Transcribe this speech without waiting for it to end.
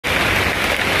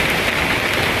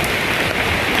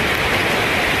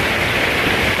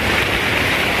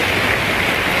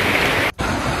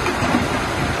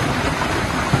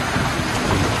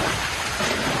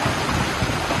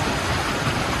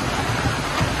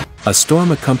A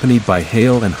storm accompanied by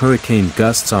hail and hurricane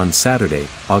gusts on Saturday,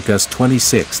 August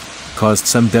 26, caused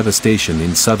some devastation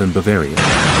in southern Bavaria.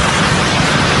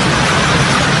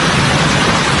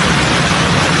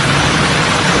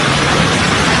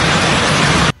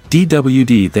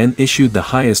 DWD then issued the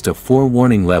highest of 4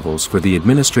 warning levels for the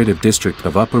administrative district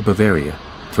of Upper Bavaria: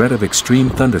 threat of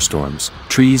extreme thunderstorms,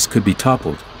 trees could be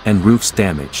toppled, and roofs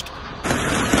damaged.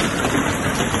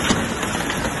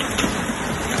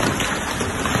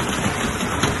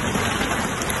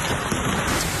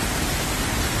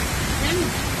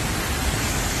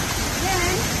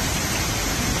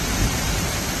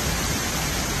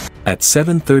 At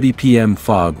 7:30 p.m.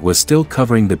 fog was still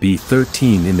covering the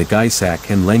B13 in the Geysack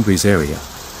and Langries area.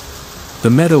 The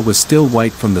meadow was still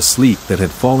white from the sleet that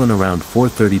had fallen around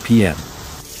 4:30 p.m.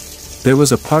 There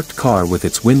was a parked car with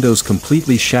its windows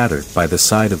completely shattered by the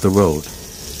side of the road.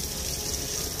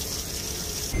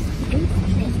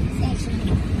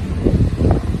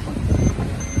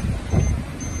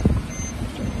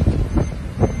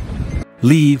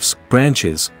 Leaves,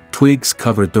 branches, twigs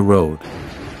covered the road.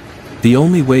 The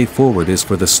only way forward is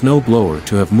for the snow blower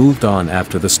to have moved on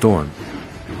after the storm.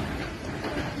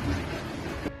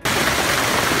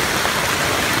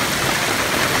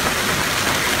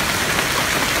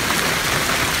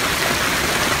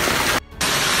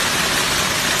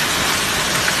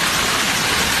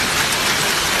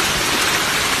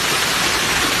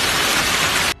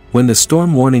 When the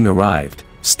storm warning arrived,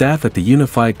 staff at the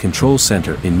Unified Control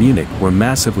Center in Munich were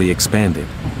massively expanded.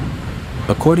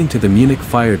 According to the Munich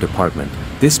Fire Department,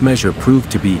 this measure proved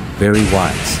to be very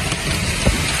wise.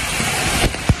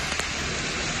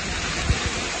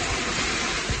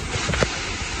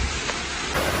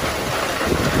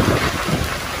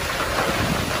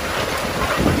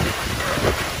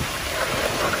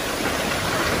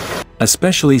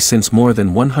 Especially since more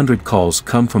than 100 calls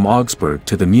come from Augsburg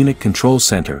to the Munich Control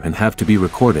Center and have to be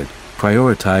recorded,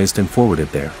 prioritized and forwarded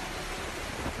there.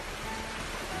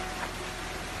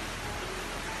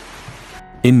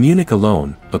 In Munich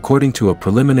alone, according to a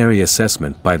preliminary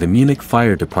assessment by the Munich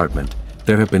Fire Department,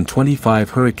 there have been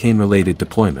 25 hurricane-related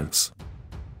deployments.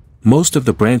 Most of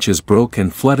the branches broke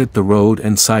and flooded the road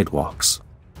and sidewalks.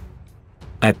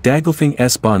 At Dagelfing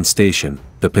S-Bahn station,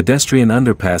 the pedestrian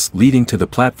underpass leading to the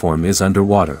platform is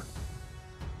underwater.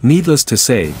 Needless to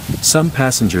say, some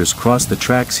passengers cross the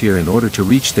tracks here in order to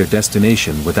reach their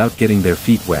destination without getting their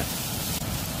feet wet.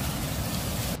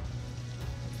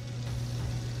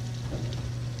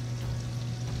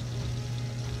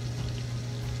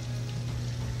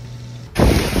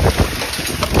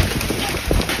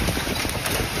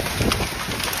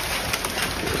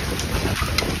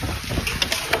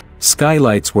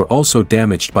 Skylights were also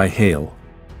damaged by hail.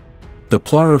 The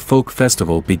Plarer Folk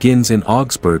Festival begins in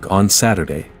Augsburg on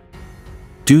Saturday.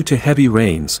 Due to heavy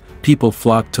rains, people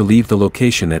flocked to leave the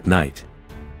location at night.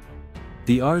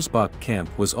 The Arsbach camp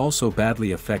was also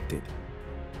badly affected.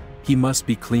 He must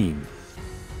be cleaned.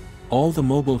 All the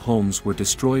mobile homes were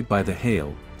destroyed by the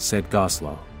hail, said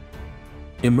Goslar.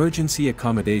 Emergency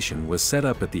accommodation was set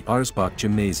up at the Arsbach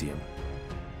Gymnasium.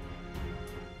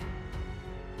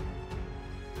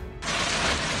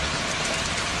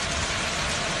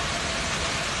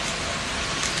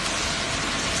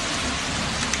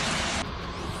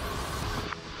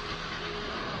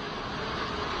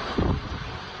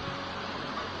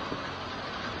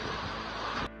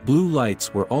 Blue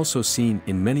lights were also seen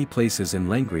in many places in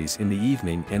Langries in the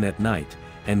evening and at night,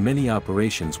 and many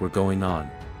operations were going on.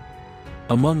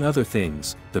 Among other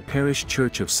things, the parish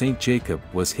church of St. Jacob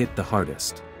was hit the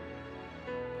hardest.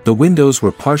 The windows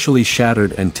were partially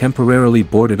shattered and temporarily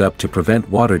boarded up to prevent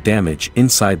water damage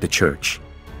inside the church.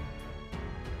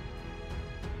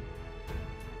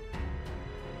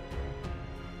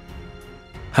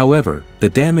 However, the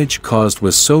damage caused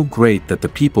was so great that the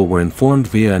people were informed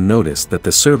via a notice that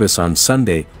the service on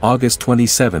Sunday, August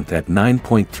 27 at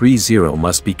 9:30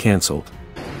 must be cancelled.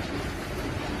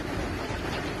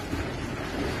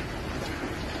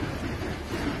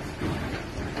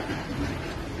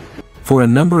 For a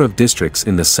number of districts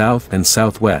in the south and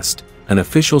southwest, an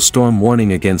official storm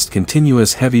warning against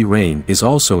continuous heavy rain is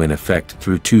also in effect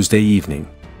through Tuesday evening.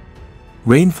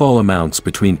 Rainfall amounts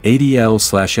between 80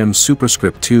 L/m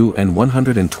superscript 2 and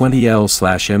 120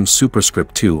 L/m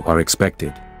superscript 2 are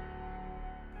expected.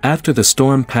 After the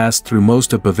storm passed through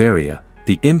most of Bavaria,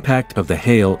 the impact of the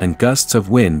hail and gusts of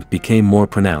wind became more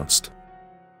pronounced.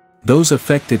 Those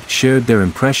affected shared their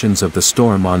impressions of the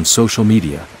storm on social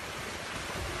media.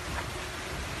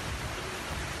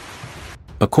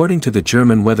 According to the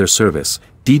German Weather Service,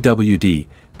 DWD,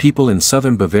 people in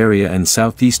southern Bavaria and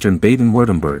southeastern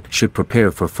Baden-Württemberg should prepare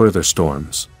for further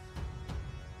storms.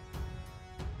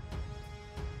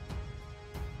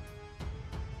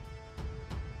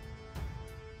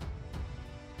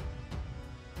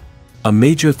 A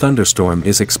major thunderstorm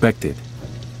is expected.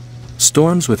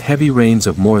 Storms with heavy rains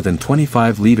of more than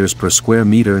 25 liters per square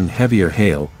meter and heavier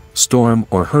hail, storm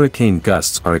or hurricane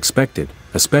gusts are expected,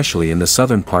 especially in the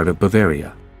southern part of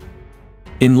Bavaria.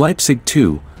 In Leipzig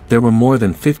too, there were more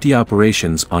than 50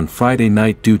 operations on Friday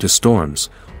night due to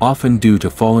storms, often due to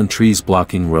fallen trees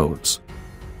blocking roads.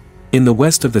 In the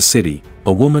west of the city,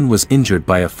 a woman was injured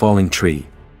by a falling tree.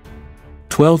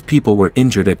 12 people were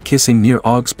injured at Kissing near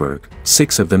Augsburg,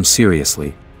 6 of them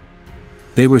seriously.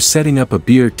 They were setting up a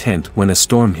beer tent when a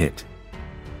storm hit.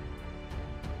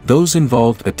 Those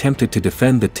involved attempted to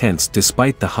defend the tents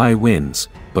despite the high winds,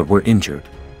 but were injured.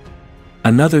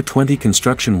 Another 20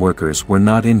 construction workers were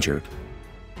not injured.